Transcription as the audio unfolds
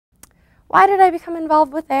Why did I become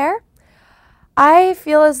involved with AIR? I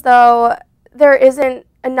feel as though there isn't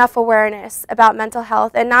enough awareness about mental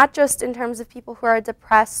health, and not just in terms of people who are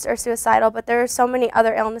depressed or suicidal, but there are so many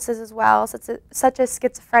other illnesses as well, such as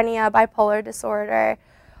schizophrenia, bipolar disorder,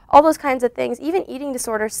 all those kinds of things. Even eating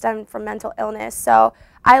disorders stem from mental illness. So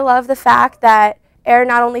I love the fact that AIR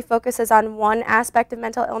not only focuses on one aspect of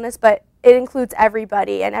mental illness, but it includes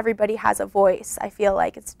everybody, and everybody has a voice. I feel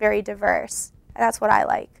like it's very diverse, and that's what I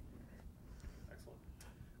like. Excellent.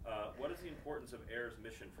 What is the importance of AIR's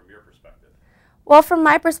mission from your perspective? Well, from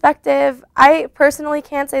my perspective, I personally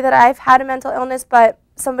can't say that I've had a mental illness, but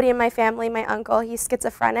somebody in my family, my uncle, he's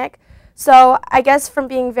schizophrenic. So I guess from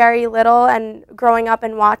being very little and growing up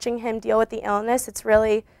and watching him deal with the illness, it's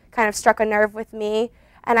really kind of struck a nerve with me.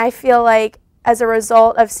 And I feel like as a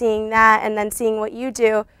result of seeing that and then seeing what you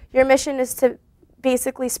do, your mission is to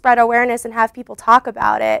basically spread awareness and have people talk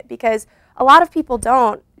about it, because a lot of people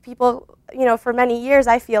don't. People, you know, for many years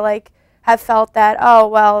I feel like have felt that, oh,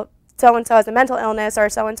 well, so-and-so has a mental illness or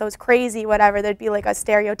so-and-so is crazy, whatever. There'd be like a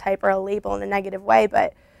stereotype or a label in a negative way,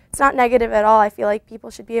 but it's not negative at all. I feel like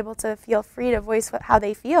people should be able to feel free to voice how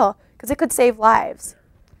they feel, because it could save lives.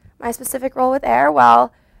 My specific role with AIR,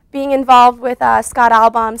 well, being involved with Scott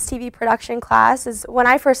Albaum's TV production class is when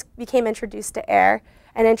I first became introduced to AIR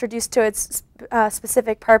and introduced to its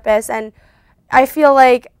specific purpose. And I feel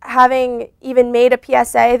like having even made a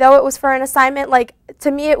PSA, though it was for an assignment, like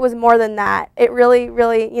to me it was more than that. It really,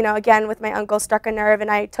 really, you know, again with my uncle, struck a nerve,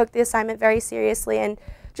 and I took the assignment very seriously. And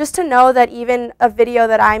just to know that even a video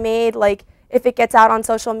that I made, like if it gets out on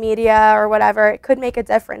social media or whatever, it could make a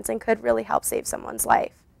difference and could really help save someone's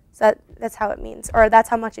life. So that's how it means, or that's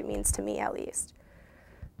how much it means to me at least.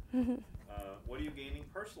 What are you gaining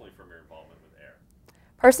personally from your involvement with AIR?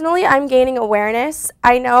 Personally, I'm gaining awareness.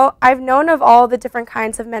 I've known of all the different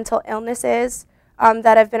kinds of mental illnesses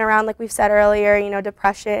that have been around, like we've said earlier, you know,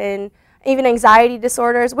 depression, even anxiety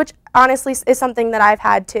disorders, which honestly is something that I've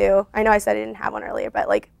had too. I know I said I didn't have one earlier, but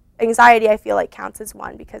like anxiety I feel like counts as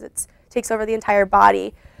one because it takes over the entire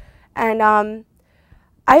body. And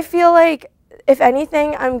I feel like, if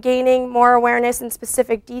anything, I'm gaining more awareness in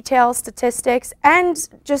specific details, statistics, and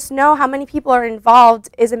just know how many people are involved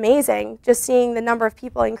is amazing. Just seeing the number of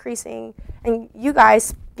people increasing, and you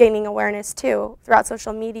guys gaining awareness too throughout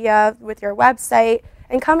social media, with your website,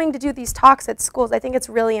 and coming to do these talks at schools. I think it's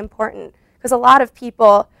really important because a lot of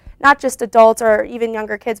people, not just adults or even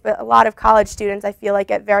younger kids, but a lot of college students, I feel like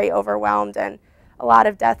get very overwhelmed, and a lot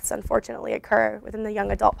of deaths unfortunately occur within the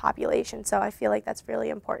young adult population. So I feel like that's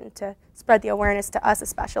really important to spread the awareness to us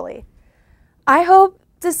especially. I hope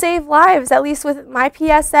to save lives, at least with my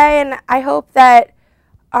PSA, and I hope that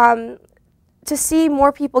to see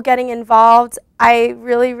more people getting involved. I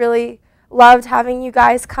really, really loved having you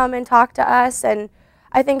guys come and talk to us, and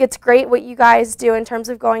I think it's great what you guys do in terms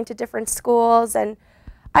of going to different schools, and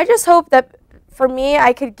I just hope that for me,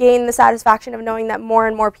 I could gain the satisfaction of knowing that more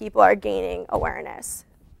and more people are gaining awareness,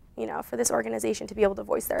 you know, for this organization to be able to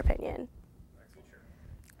voice their opinion.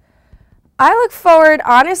 I look forward,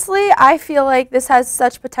 honestly, I feel like this has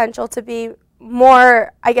such potential to be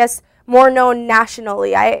more, I guess, more known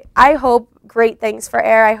nationally. I hope great things for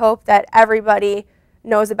AIR. I hope that everybody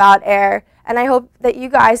knows about AIR. And I hope that you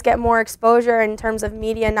guys get more exposure in terms of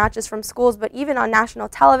media, not just from schools, but even on national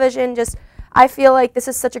television. I feel like this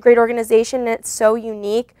is such a great organization and it's so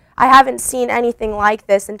unique. I haven't seen anything like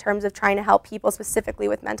this in terms of trying to help people specifically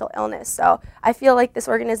with mental illness. So I feel like this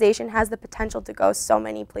organization has the potential to go so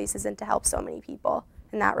many places and to help so many people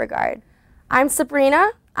in that regard. I'm Sabrina,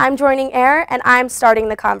 I'm joining AIR, and I'm starting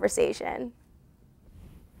the conversation.